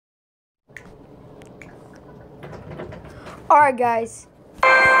Alright guys,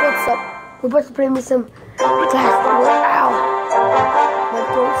 what's up? We're about to play me some Royale. My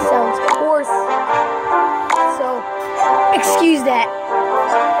throat sounds hoarse, so excuse that.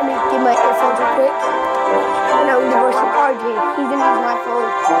 Let me get my earphones real quick. And I'm divorcing RJ. He's gonna use my phone.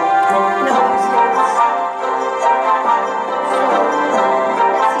 And I'm gonna use his. So, let's see how this goes.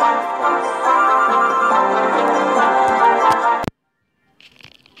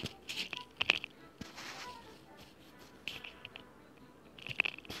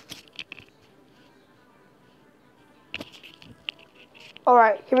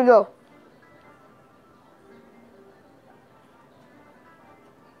 Alright, here we go.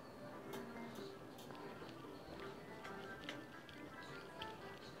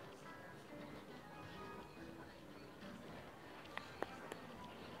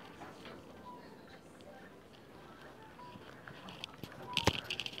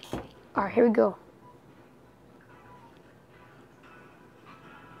 Alright, here we go.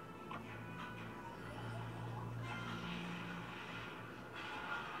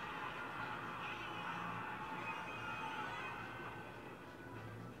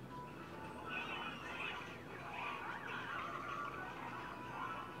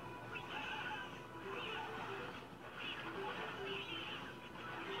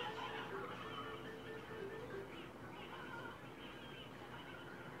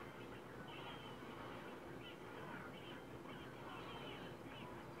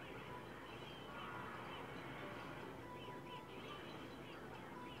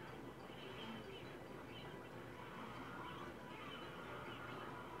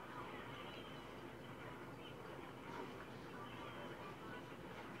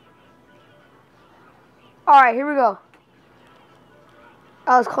 Alright, here we go.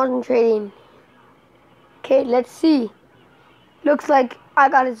 I was concentrating. Okay, let's see. Looks like I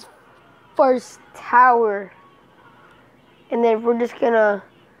got his first tower. And then we're just gonna,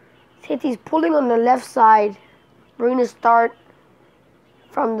 since he's pulling on the left side, we're gonna start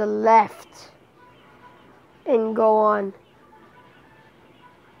from the left and go on.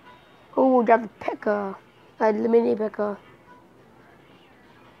 Oh, we got the P.E.K.K.A. The mini P.E.K.K.A.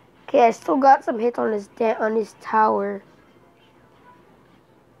 Okay, I still got some hits on his tower.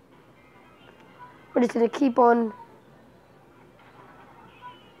 We're just gonna keep on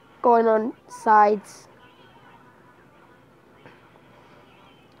going on sides.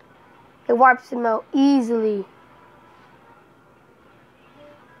 It wipes him out easily.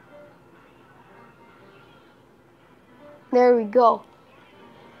 There we go.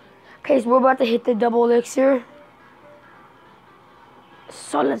 Okay, so we're about to hit the double elixir.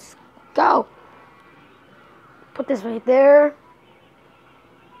 So let's go. Put this right there.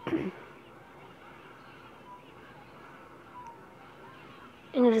 And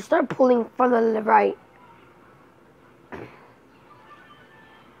you just start pulling from the right.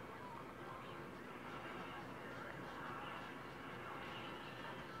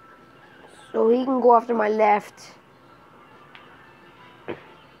 So he can go after my left.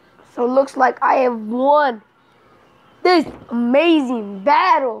 So it looks like I have won this amazing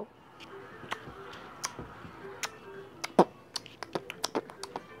battle.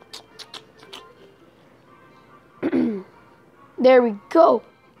 There we go.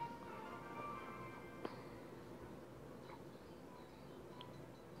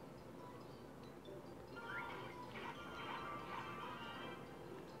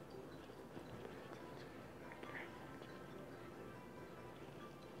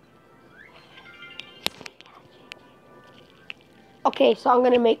 Okay, so I'm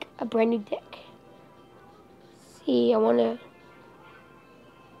gonna make a brand new deck. See, I wanna.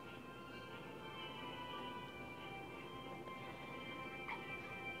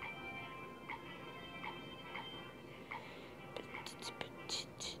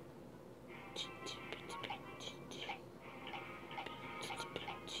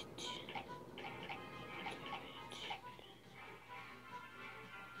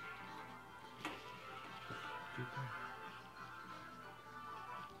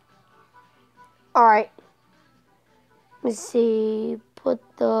 Alright. Let's see. Put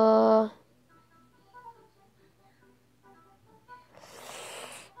the.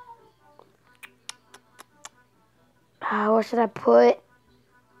 What should I put?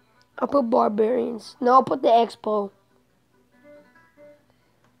 I'll put barbarians. No, I'll put the expo.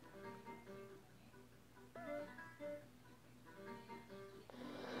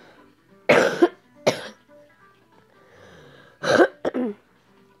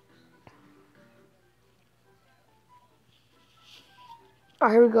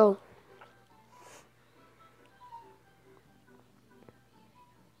 Alright, here we go.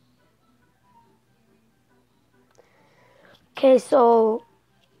 Okay, so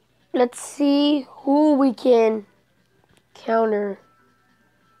let's see who we can counter.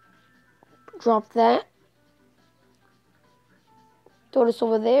 Drop that. Throw this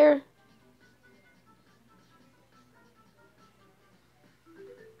over there.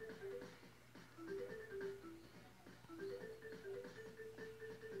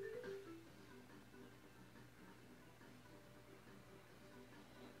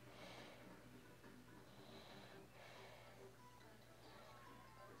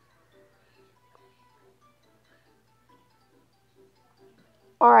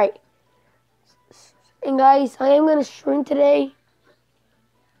 Alright. And guys, I am going to stream today.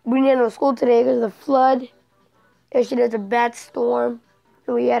 We didn't have no school today because of the flood. Yesterday was a bad storm.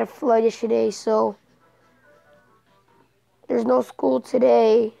 And we had a flood yesterday, so there's no school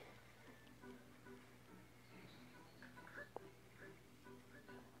today.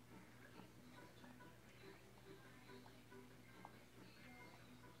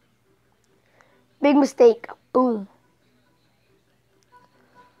 Big mistake. Boom.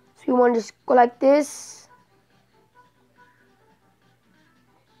 So you want to just go like this.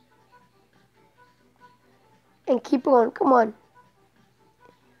 And keep going. Come on.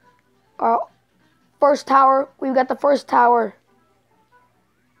 Our first tower. We've got the first tower.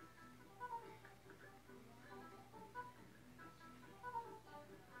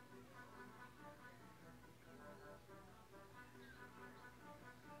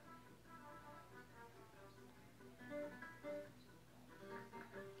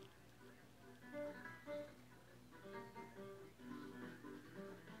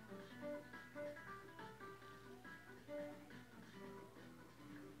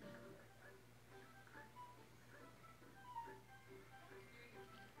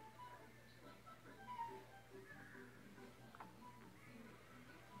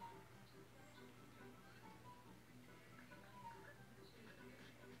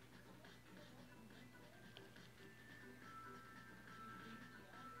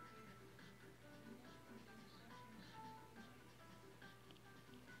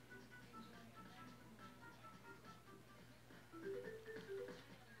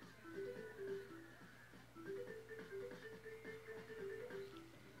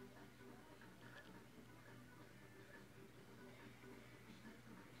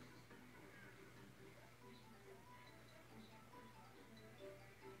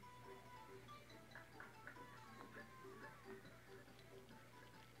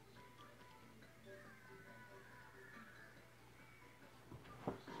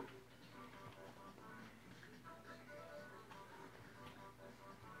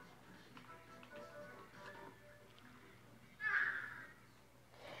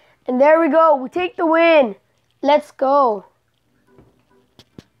 And there we go. We take the win. Let's go.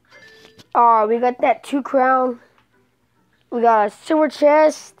 Alright, we got that 2 crown. We got a silver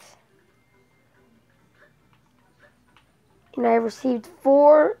chest. And I received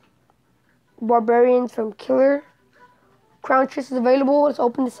 4 barbarians from Killer. Crown chest is available. Let's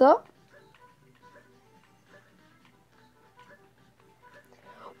open this up.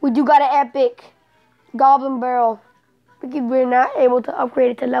 We do got an epic goblin barrel. We're not able to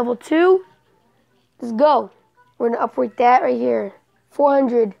upgrade it to level 2. Let's go. We're going to upgrade that right here.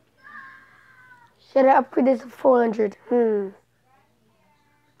 400. Should I upgrade this to 400?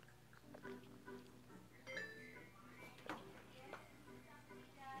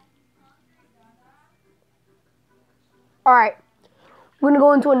 Alright. We're going to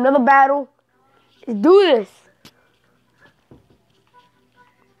go into another battle. Let's do this.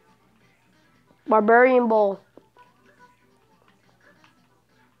 Barbarian Bowl.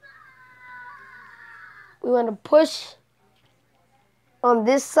 We want to push on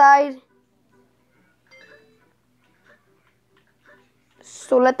this side.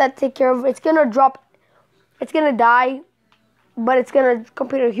 So let that take care of it. It's going to drop. It's going to die. But it's going to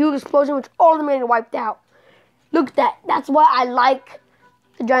complete a huge explosion, which all the men wiped out. Look at that. That's why I like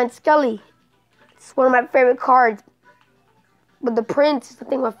the Giant Skelly. It's one of my favorite cards. But the Prince is, I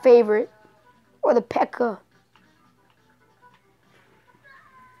think, my favorite. Or the P.E.K.K.A.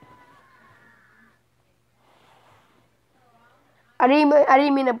 I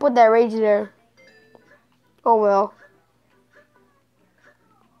didn't mean to put that rage there. Oh well.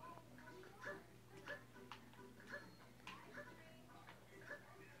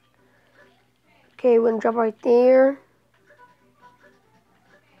 Okay, we're gonna drop right there.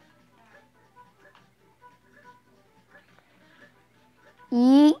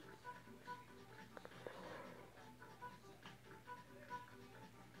 Yeet.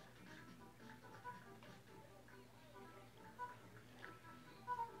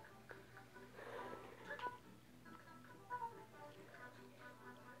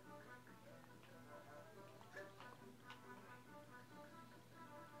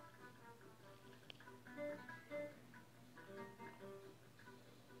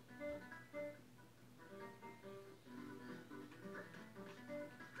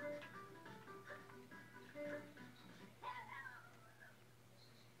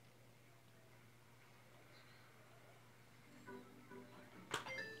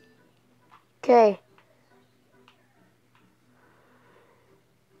 Okay.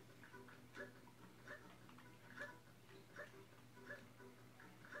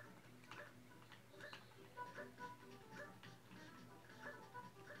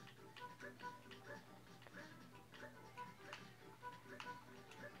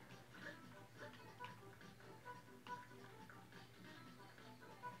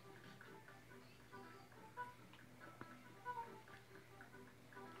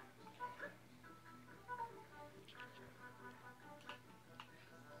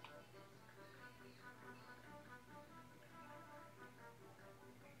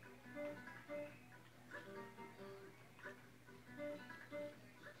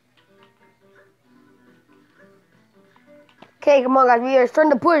 Okay, come on, guys. We are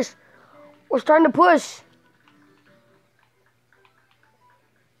starting to push. We're starting to push.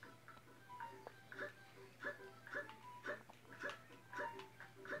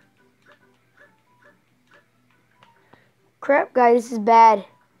 Crap, guys. This is bad.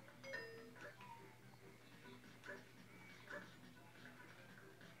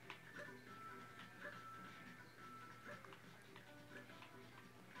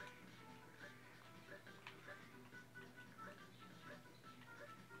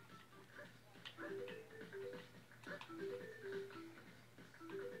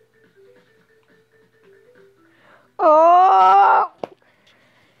 Oh!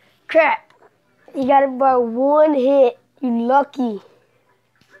 Crap. You got it by one hit. You lucky.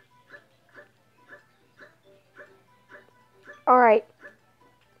 Alright.